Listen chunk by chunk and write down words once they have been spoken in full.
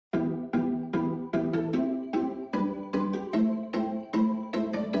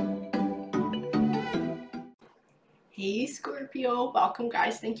Hey Scorpio, welcome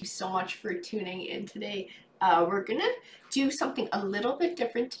guys. Thank you so much for tuning in today. We're gonna do something a little bit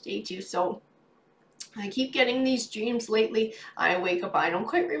different today too. So I keep getting these dreams lately. I wake up, I don't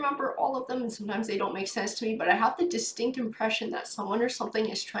quite remember all of them, and sometimes they don't make sense to me, but I have the distinct impression that someone or something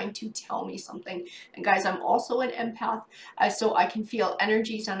is trying to tell me something. And guys, I'm also an empath, so I can feel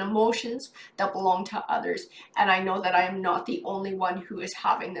energies and emotions that belong to others. And I know that I am not the only one who is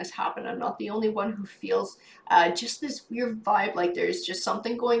having this happen. I'm not the only one who feels just this weird vibe, like there's just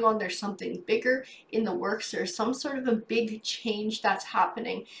something going on, there's something bigger in the works, there's some sort of a big change that's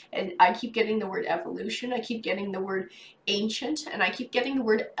happening. And I keep getting the word evolution, I keep getting the word ancient, and I keep getting the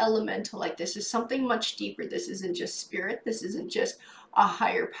word elemental. Like this is something much deeper. This isn't just spirit, this isn't just a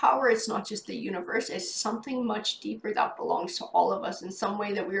higher power, it's not just the universe, it's something much deeper that belongs to all of us in some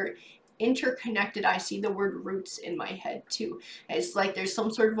way, that we're interconnected. I see the word roots in my head too. It's like there's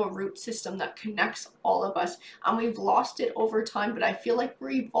some sort of a root system that connects all of us, and we've lost it over time, but I feel like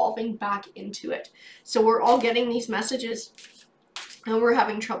we're evolving back into it. So we're all getting these messages and we're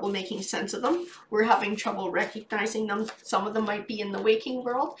having trouble making sense of them. We're having trouble recognizing them. Some of them might be in the waking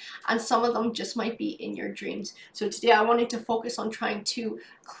world, and some of them just might be in your dreams. So today I wanted to focus on trying to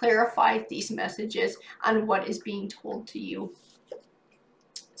clarify these messages and what is being told to you.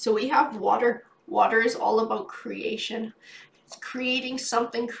 So we have water. Water is all about creation. It's creating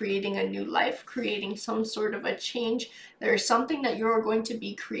something, creating a new life, creating some sort of a change. There's something that you're going to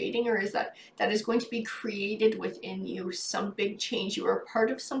be creating, or is that is going to be created within you, some big change. You are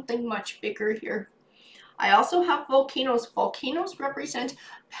part of something much bigger here. I also have volcanoes. Volcanoes represent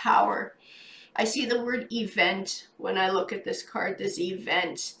power. I see the word event when I look at this card. This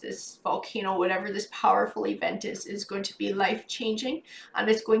event, this volcano, whatever this powerful event is going to be life-changing, and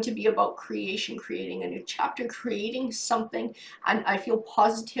it's going to be about creation, creating a new chapter, creating something, and I feel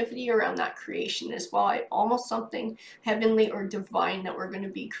positivity around that creation as well. Almost something heavenly or divine that we're going to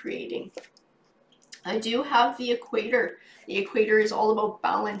be creating. I do have the equator. The equator is all about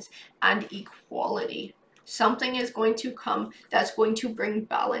balance and equality. Something is going to come that's going to bring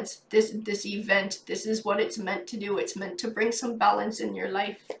balance. This event, this is what it's meant to do. It's meant to bring some balance in your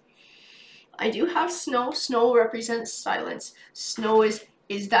life. I do have snow. Snow represents silence. Snow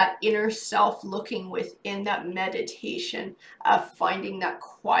is that inner self looking within, that meditation, finding that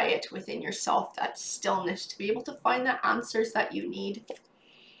quiet within yourself, that stillness, to be able to find the answers that you need.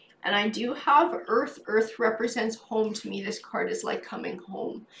 And I do have earth. Earth represents home to me. This card is like coming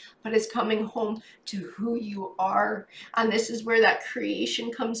home, but it's coming home to who you are. And this is where that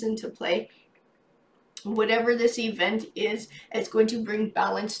creation comes into play. Whatever this event is, it's going to bring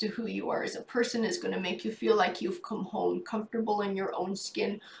balance to who you are as a person. It's going to make you feel like you've come home, comfortable in your own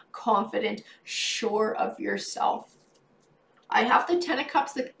skin, confident, sure of yourself. I have the Ten of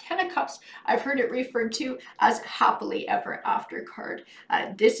Cups. The Ten of Cups, I've heard it referred to as happily ever after card.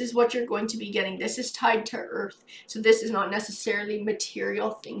 This is what you're going to be getting. This is tied to earth. So this is not necessarily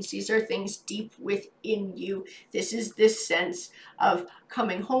material things. These are things deep within you. This is this sense of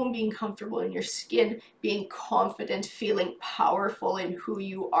coming home, being comfortable in your skin, being confident, feeling powerful in who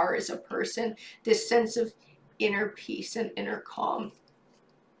you are as a person. This sense of inner peace and inner calm.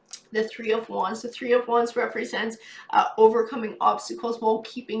 The Three of Wands. The Three of Wands represents overcoming obstacles while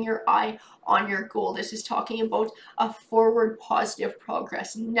keeping your eye on your goal. This is talking about a forward positive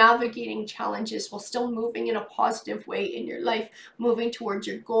progress, navigating challenges while still moving in a positive way in your life, moving towards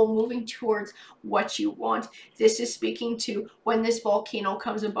your goal, moving towards what you want. This is speaking to when this volcano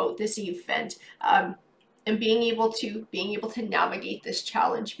comes about, this event. And being able to navigate this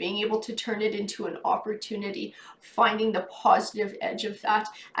challenge, being able to turn it into an opportunity, finding the positive edge of that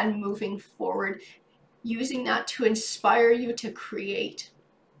and moving forward, using that to inspire you to create.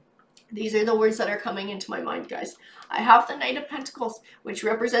 These are the words that are coming into my mind, guys. I have the Knight of Pentacles, which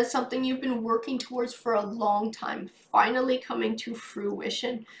represents something you've been working towards for a long time, finally coming to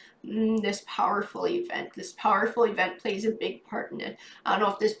fruition. This powerful event plays a big part in it. I don't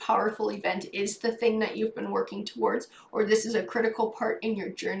know if this powerful event is the thing that you've been working towards, or this is a critical part in your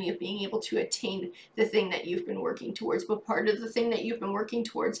journey of being able to attain the thing that you've been working towards. But part of the thing that you've been working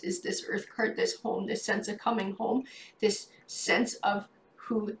towards is this Earth card, this home, this sense of coming home, this sense of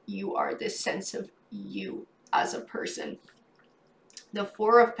who you are, this sense of you as a person. The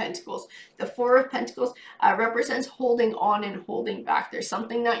Four of Pentacles. The Four of Pentacles represents holding on and holding back. There's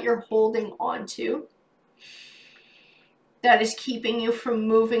something that you're holding on to that is keeping you from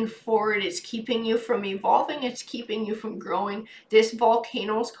moving forward. It's keeping you from evolving. It's keeping you from growing. This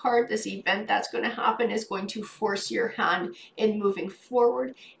Volcanoes card, this event that's going to happen, is going to force your hand in moving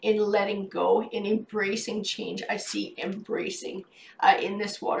forward, in letting go, in embracing change. I see embracing in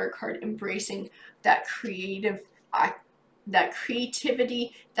this water card, embracing that creative that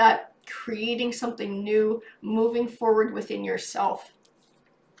creativity, that creating something new, moving forward within yourself.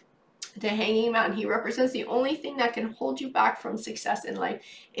 The Hanging Man, he represents the only thing that can hold you back from success in life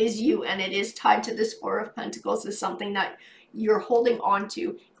is you, and it is tied to this Four of Pentacles. Is something that you're holding on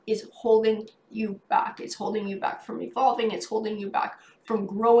to, is holding you back. It's holding you back from evolving. It's holding you back from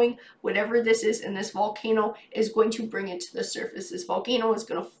growing. Whatever this is, and this volcano is going to bring it to the surface. This volcano is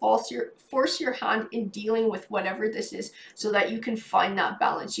going to force your hand in dealing with whatever this is, so that you can find that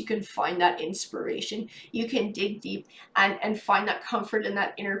balance. You can find that inspiration. You can dig deep and find that comfort and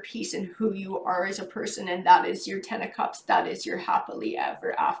that inner peace in who you are as a person. And that is your 10 of Cups. That is your happily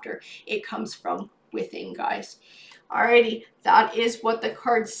ever after. It comes from within, guys. Alrighty, that is what the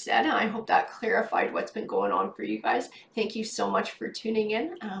card said, and I hope that clarified what's been going on for you guys. Thank you so much for tuning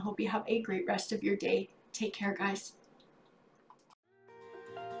in, and I hope you have a great rest of your day. Take care, guys.